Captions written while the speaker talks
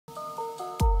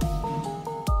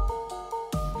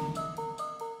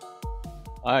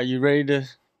All right, you ready to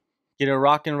get it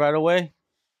rocking right away?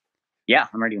 Yeah,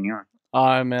 I'm ready when you are. All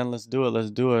right, man. Let's do it.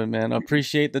 Let's do it, man.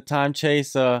 Appreciate the time,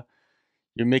 Chase. You're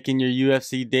making your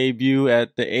UFC debut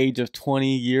at the age of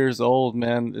 20 years old,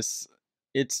 man.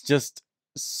 It's just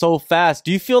so fast.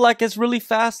 Do you feel like it's really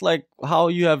fast, like how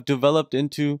you have developed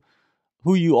into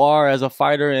who you are as a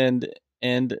fighter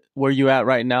and where you at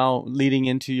right now, leading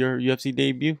into your UFC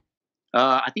debut?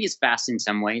 I think it's fast in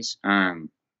some ways.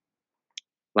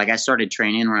 Like I started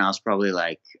training when I was probably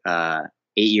like 8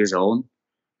 years old,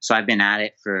 so I've been at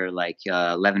it for like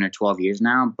 11 or 12 years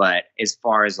now. But as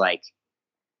far as like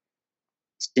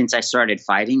since I started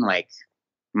fighting, like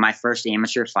my first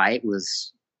amateur fight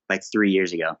was like 3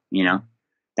 years ago.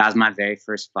 That was my very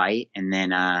first fight, and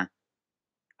then I've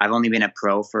only been a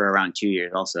pro for around 2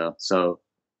 years, also. So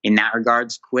in that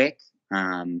regards, quick.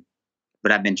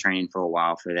 But I've been training for a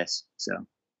while for this, so.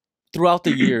 Throughout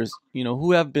the years,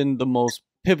 who have been the most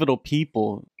pivotal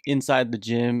people inside the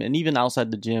gym and even outside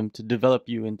the gym to develop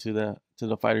you into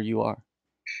the fighter you are?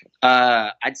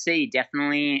 I'd say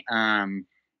definitely,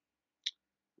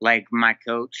 like my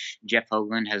coach Jeff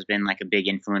Hougland has been like a big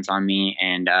influence on me,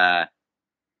 and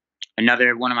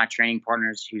another one of my training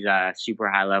partners who's a super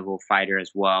high level fighter as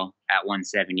well at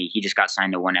 170. He just got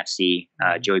signed to 1FC,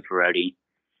 Joey Perotti.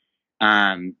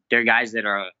 They're guys that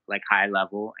are like high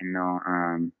level,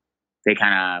 and they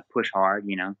kind of push hard.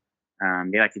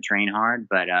 They like to train hard,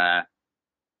 but I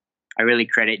really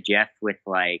credit Jeff with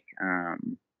like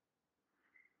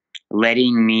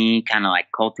letting me kind of like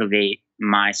cultivate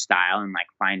my style and like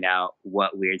find out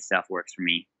what weird stuff works for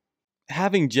me.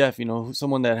 Having Jeff,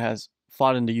 someone that has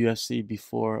fought in the UFC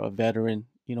before, a veteran,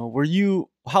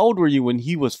 how old were you when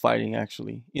he was fighting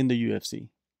actually in the UFC?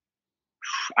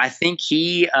 I think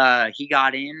he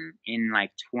got in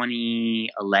like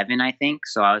 2011, I think.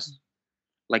 So I was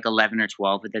like 11 or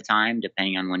 12 at the time,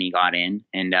 depending on when he got in.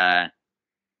 And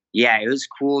yeah, it was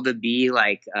cool to be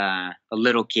like a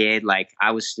little kid. Like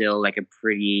I was still like a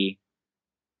pretty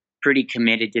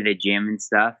committed to the gym and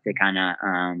stuff to kind of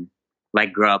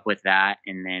like grow up with that,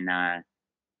 and then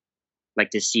like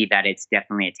to see that it's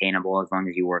definitely attainable as long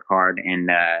as you work hard. And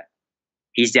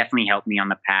he's definitely helped me on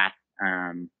the path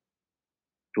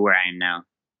to where I am now.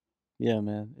 Yeah,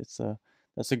 man.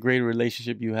 That's a great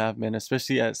relationship you have, man,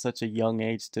 especially at such a young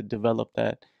age to develop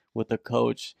that with a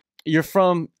coach. You're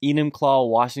from Enumclaw,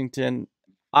 Washington.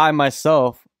 I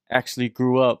myself actually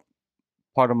grew up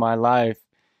part of my life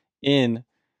in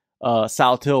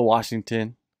South Hill,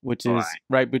 Washington, which All is right.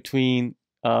 right between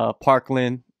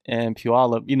Parkland and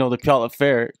Puyallup. You know the Puyallup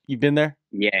Fair. You been there?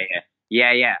 Yeah.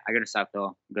 I go to South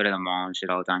Hill, go to the mall and shit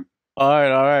all the time. All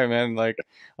right, man. Like,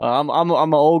 I'm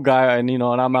an old guy, and and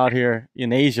I'm out here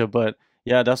in Asia, but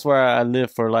yeah, that's where I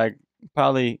lived for like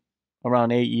probably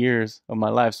around 8 years of my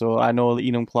life. So I know the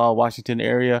Enumclaw, Washington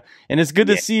area, and it's good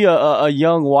to Yeah. see a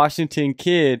young Washington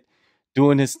kid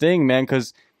doing his thing, man.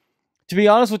 Because to be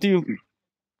honest with you,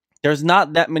 there's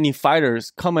not that many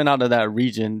fighters coming out of that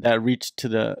region that reach to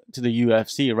the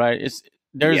UFC, right?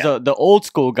 There's Yeah. the old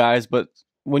school guys, but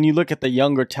when you look at the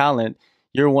younger talent,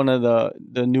 you're one of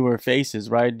the newer faces,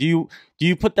 right? Do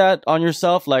you put that on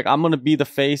yourself? Like, I'm gonna be the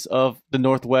face of the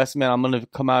Northwest, man. I'm gonna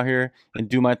come out here and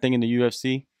do my thing in the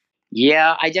UFC.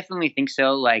 Yeah, I definitely think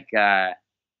so. Like,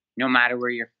 no matter where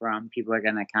you're from, people are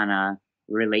gonna kind of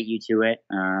relate you to it.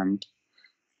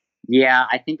 Yeah,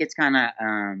 I think it's kind of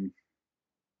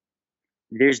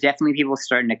there's definitely people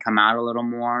starting to come out a little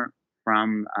more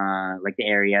from like the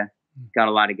area. Got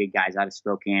a lot of good guys out of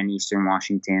Spokane, Eastern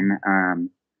Washington.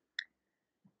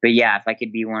 But yeah, if I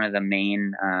could be one of the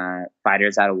main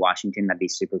fighters out of Washington, that'd be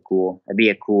super cool. That'd be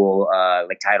a cool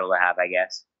like title to have, I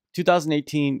guess.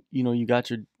 2018, you got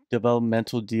your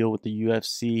developmental deal with the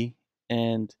UFC,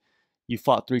 and you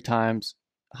fought 3 times.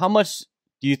 How much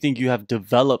do you think you have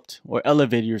developed or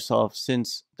elevated yourself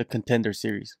since the Contender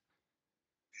Series?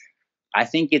 I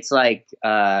think it's like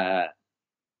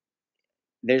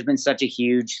there's been such a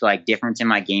huge like difference in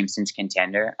my game since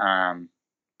Contender.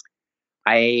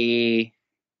 I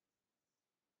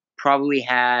probably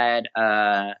had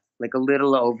like a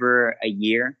little over a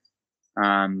year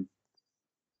um,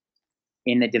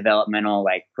 in the developmental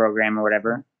like program or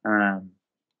whatever,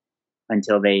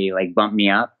 until they like bumped me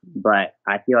up. But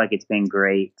I feel like it's been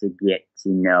great to get to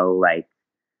know like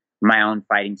my own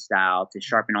fighting style, to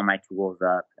sharpen all my tools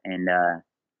up, and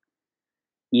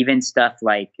even stuff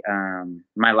like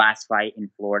my last fight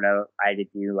in Florida, I had to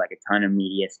do like a ton of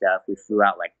media stuff. We flew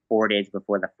out like 4 days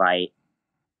before the fight,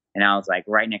 and I was like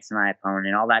right next to my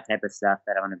opponent, all that type of stuff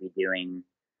that I want to be doing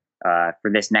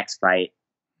for this next fight.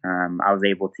 I was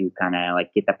able to kind of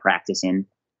like get the practice in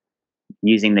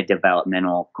using the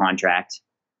developmental contract.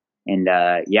 And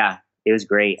yeah, it was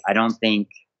great. I don't think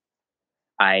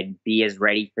I'd be as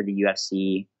ready for the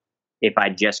UFC if I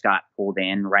just got pulled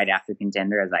in right after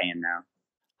Contender as I am now.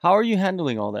 How are you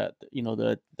handling all that? You know,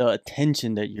 the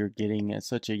attention that you're getting at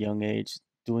such a young age,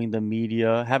 doing the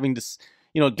media, having this,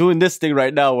 you know, doing this thing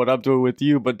right now, what I'm doing with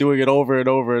you, but doing it over and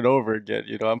over and over again.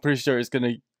 You know, I'm pretty sure it's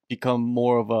gonna become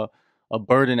more of a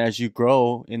burden as you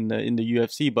grow in the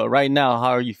UFC. But right now, how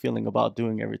are you feeling about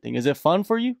doing everything? Is it fun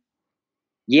for you?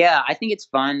 Yeah, I think it's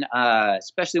fun,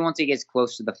 especially once it gets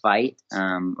close to the fight.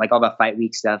 Like all the fight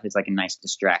week stuff, it's like a nice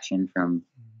distraction from,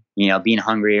 being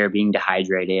hungry or being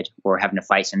dehydrated or having to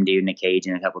fight some dude in a cage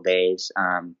in a couple days.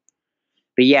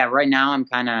 But yeah, right now I'm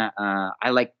kind of, I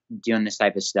like doing this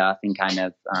type of stuff and kind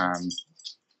of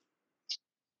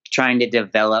trying to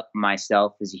develop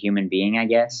myself as a human being, I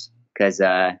guess, because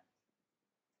I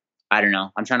don't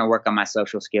know, I'm trying to work on my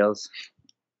social skills.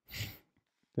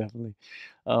 Definitely.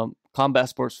 Combat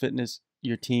Sports Fitness,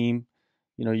 your team,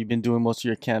 you know, you've been doing most of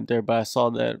your camp there, but I saw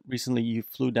that recently you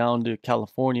flew down to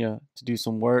California to do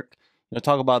some work. You know,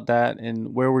 talk about that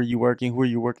and where were you working? Who were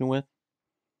you working with?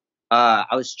 I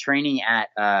was training at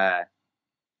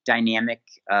Dynamic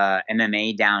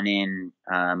MMA down in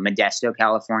Modesto,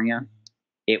 California.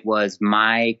 It was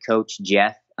my coach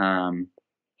Jeff,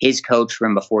 his coach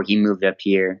from before he moved up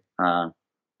here,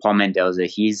 Paul Mendoza.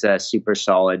 He's a super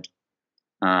solid.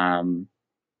 Um,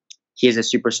 he has a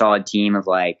super solid team of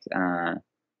like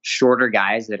shorter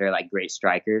guys that are like great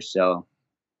strikers. So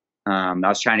I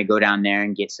was trying to go down there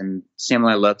and get some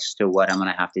similar looks to what I'm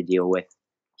gonna have to deal with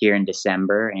here in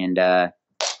December, and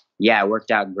yeah, it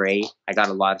worked out great. I got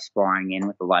a lot of sparring in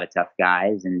with a lot of tough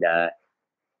guys, and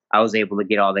I was able to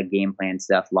get all the game plan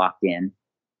stuff locked in.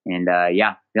 And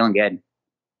yeah, feeling good.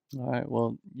 All right.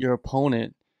 Well, your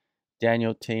opponent,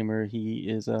 Daniel Teymur, he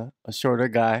is a shorter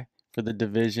guy for the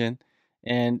division,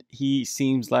 and he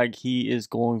seems like he is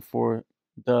going for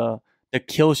the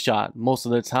kill shot most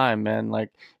of the time, man.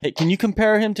 Like, hey, can you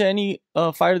compare him to any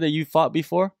fighter that you fought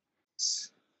before?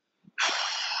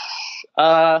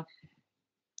 Uh,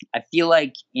 I feel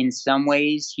like in some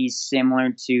ways he's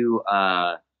similar to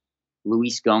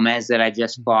Luis Gomez that I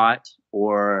just fought,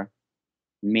 or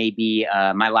maybe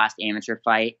my last amateur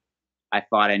fight. I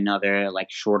fought another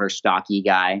like shorter, stocky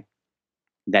guy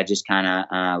that just kind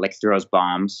of like throws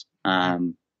bombs.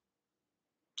 But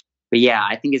yeah,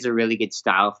 I think it's a really good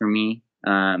style for me.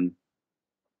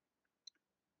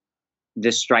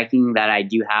 The striking that I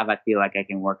do have, I feel like I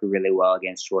can work really well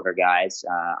against shorter guys.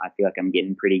 I feel like I'm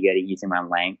getting pretty good at using my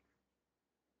length,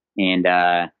 and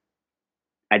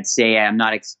I'd say I'm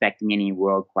not expecting any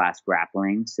world class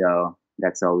grappling. So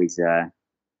that's always,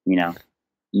 you know,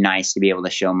 nice to be able to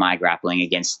show my grappling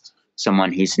against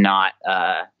someone who's not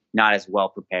as well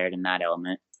prepared in that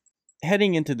element.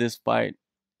 Heading into this fight,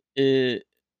 it,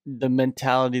 the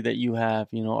mentality that you have,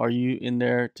 you know, are you in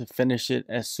there to finish it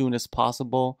as soon as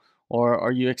possible, or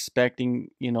are you expecting,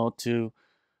 you know, to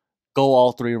go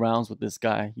all 3 rounds with this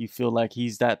guy? You feel like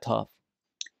he's that tough?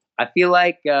 I feel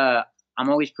like I'm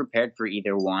always prepared for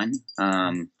either one.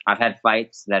 I've had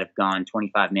fights that have gone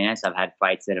 25 minutes. I've had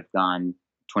fights that have gone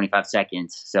 25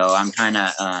 seconds. So I'm kind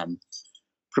of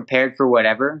prepared for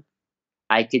whatever.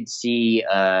 I could see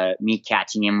me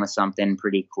catching him with something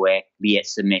pretty quick, be it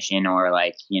submission or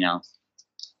like,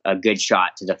 a good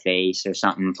shot to the face or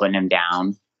something, putting him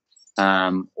down.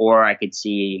 Or I could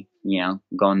see,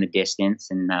 going the distance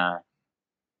and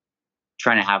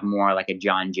trying to have more like a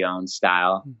John Jones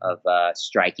style of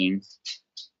striking.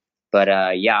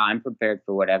 But yeah, I'm prepared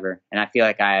for whatever. And I feel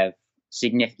like I have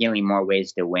significantly more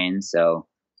ways to win. So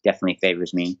definitely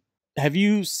favors me. Have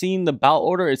you seen the bout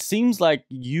order? It seems like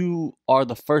you are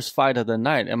the first fight of the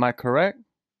night. Am I correct?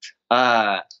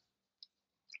 Uh,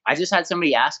 I just had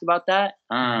somebody ask about that.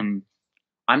 I'm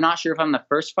not sure if I'm the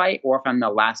first fight or if I'm the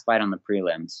last fight on the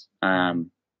prelims.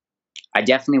 I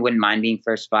definitely wouldn't mind being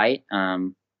first fight.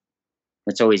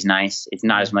 It's always nice. It's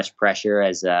not as much pressure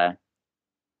as all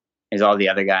the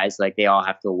other guys. Like they all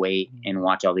have to wait and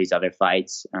watch all these other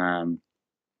fights.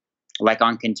 Like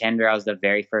on Contender, I was the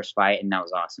very first fight, and that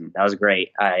was awesome. That was great.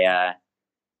 I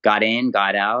got in,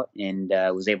 got out, and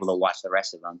was able to watch the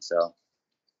rest of them. So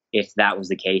if that was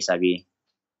the case, I'd be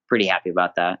pretty happy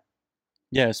about that.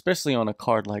 Yeah, especially on a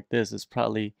card like this, it's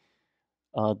probably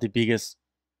the biggest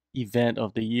event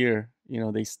of the year. You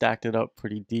know, they stacked it up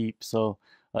pretty deep. So,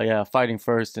 yeah, fighting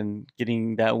first and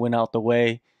getting that win out the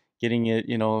way, getting it,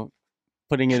 you know,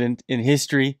 putting it in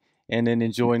history, and then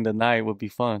enjoying the night would be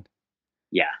fun.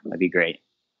 Yeah, that'd be great.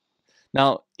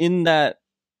 Now, in the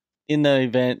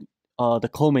event, the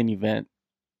co-main event,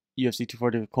 UFC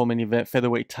 240 co-main event,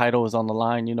 featherweight title is on the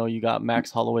line. You know, you got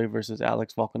Max Holloway versus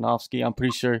Alex Volkanovski. I'm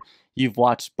pretty sure you've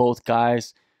watched both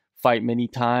guys fight many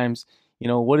times. You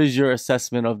know, what is your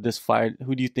assessment of this fight?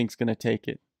 Who do you think's going to take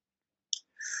it?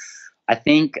 I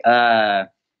think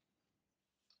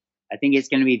it's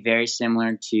going to be very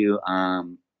similar to a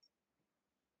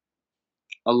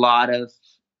lot of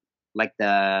like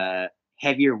the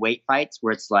heavier weight fights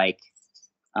where it's like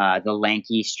the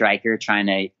lanky striker trying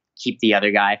to keep the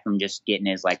other guy from just getting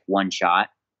his like one shot.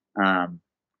 I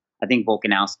think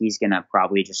Volkanovski's going to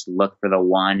probably just look for the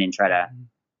one and try to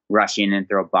rush in and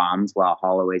throw bombs, while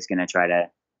Holloway's going to try to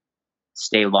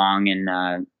stay long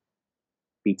and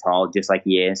be tall just like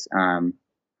he is.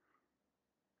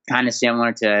 Kind of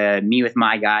similar to me with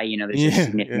my guy. You know, there's a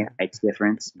significant height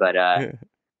difference, but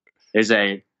there's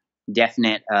a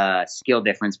definite skill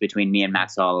difference between me and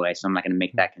Max Holloway, so I'm not going to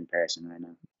make that comparison right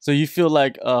now. So you feel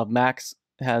like Max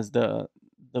has the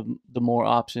more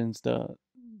options, the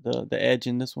edge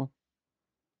in this one?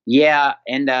 Yeah,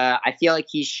 and I feel like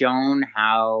he's shown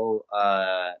how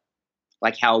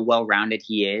well-rounded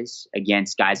he is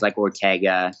against guys like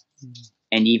Ortega,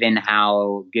 and even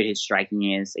how good his striking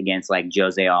is against like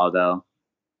Jose Aldo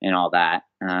and all that.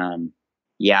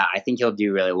 Yeah, I think he'll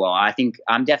do really well. I think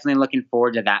I'm definitely looking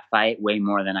forward to that fight way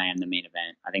more than I am the main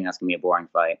event. I think that's gonna be a boring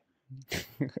fight.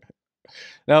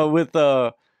 Now,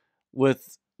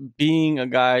 with being a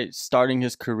guy starting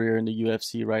his career in the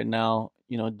UFC right now,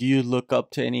 you know, do you look up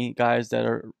to any guys that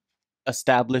are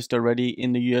established already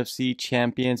in the UFC,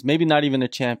 champions? Maybe not even a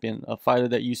champion, a fighter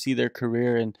that you see their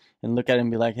career and look at it and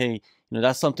be like, hey, you know,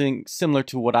 that's something similar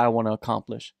to what I want to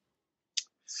accomplish.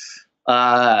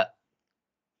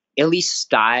 At least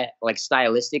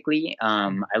stylistically,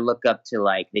 I look up to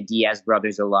like the Diaz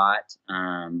brothers a lot,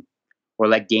 or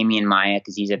like Damian Maia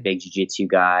because he's a big jiu-jitsu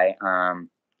guy.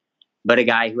 But a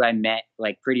guy who I met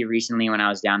like pretty recently when I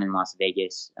was down in Las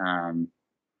Vegas,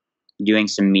 doing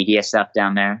some media stuff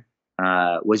down there,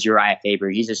 was Urijah Faber.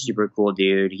 He's a super cool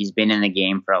dude. He's been in the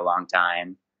game for a long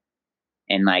time,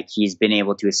 and like he's been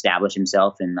able to establish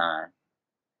himself in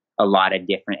a lot of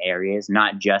different areas,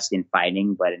 not just in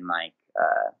fighting, but in like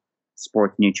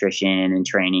sports nutrition and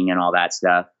training and all that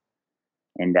stuff.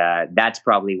 And that's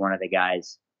probably one of the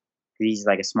guys. He's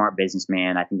like a smart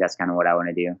businessman. I think that's kind of what I want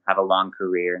to do. Have a long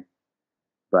career,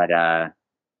 but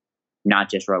not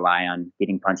just rely on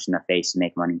getting punched in the face to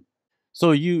make money.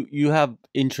 So you have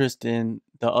interest in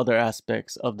the other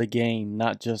aspects of the game,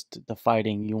 not just the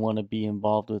fighting. You want to be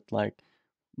involved with like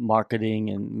marketing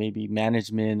and maybe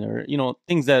management, or you know,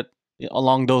 things that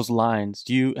along those lines.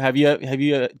 Do you have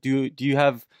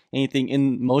anything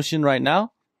in motion right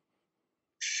now?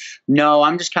 No,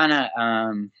 I'm just kind of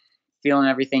feeling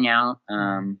everything out,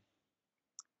 and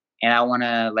I want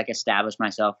to like establish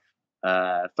myself,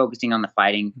 focusing on the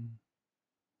fighting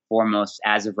foremost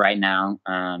as of right now.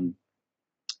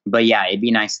 But yeah, it'd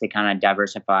be nice to kind of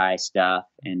diversify stuff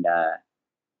and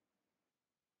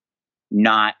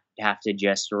not have to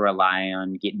just rely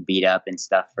on getting beat up and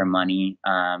stuff for money.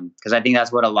 Because I think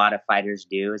that's what a lot of fighters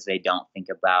do, is they don't think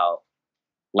about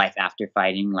life after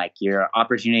fighting. Like your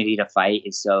opportunity to fight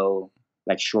is so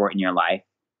like short in your life,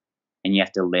 and you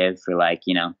have to live for like,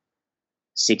 you know,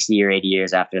 60 or 80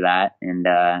 years after that. And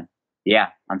yeah,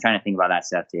 I'm trying to think about that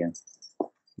stuff too.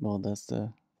 Well, that's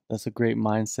a great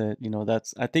mindset. You know,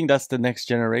 I think that's the next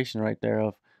generation right there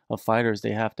of fighters.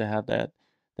 They have to have that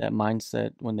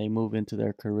mindset when they move into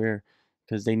their career,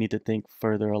 because they need to think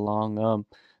further along.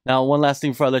 Now, one last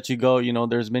thing before I let you go, you know,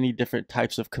 there's many different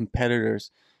types of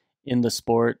competitors in the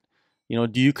sport. You know,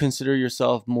 do you consider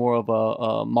yourself more of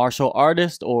a martial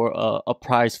artist or a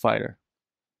prize fighter?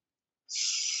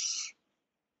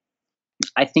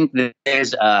 I think that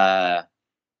there's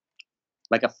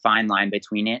like a fine line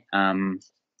between it. And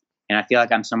I feel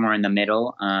like I'm somewhere in the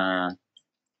middle.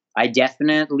 I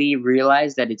definitely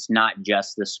realize that it's not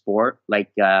just the sport.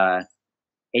 Like,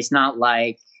 it's not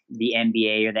like the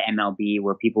NBA or the MLB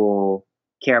where people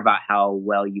care about how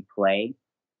well you play.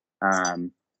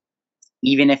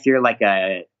 Even if you're like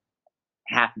a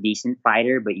half decent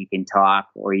fighter, but you can talk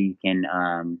or you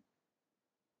can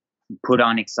put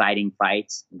on exciting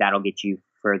fights, that'll get you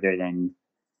further than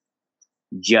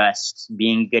just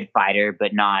being a good fighter,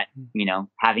 but not, you know,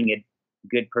 having a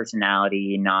good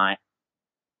personality, not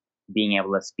being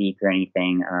able to speak or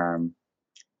anything.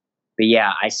 But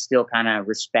yeah, I still kind of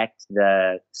respect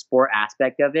the sport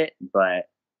aspect of it, but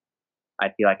I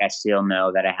feel like I still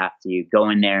know that I have to go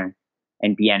in there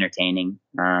and be entertaining.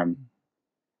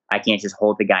 I can't just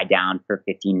hold the guy down for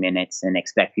 15 minutes and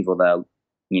expect people to,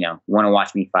 you know, want to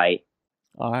watch me fight.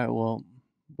 All right, well,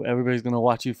 Everybody's gonna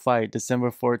watch you fight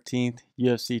December 14th,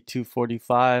 UFC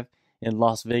 245 in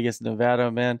Las Vegas,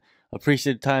 Nevada, man.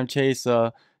 Appreciate the time, Chase.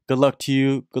 Good luck to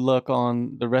you. Good luck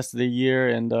on the rest of the year,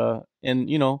 and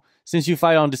you know, since you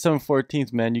fight on December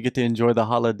 14th, man, you get to enjoy the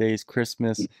holidays,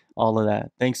 Christmas, all of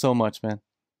that. Thanks so much, man.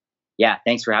 Yeah,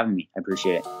 thanks for having me. I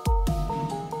appreciate it.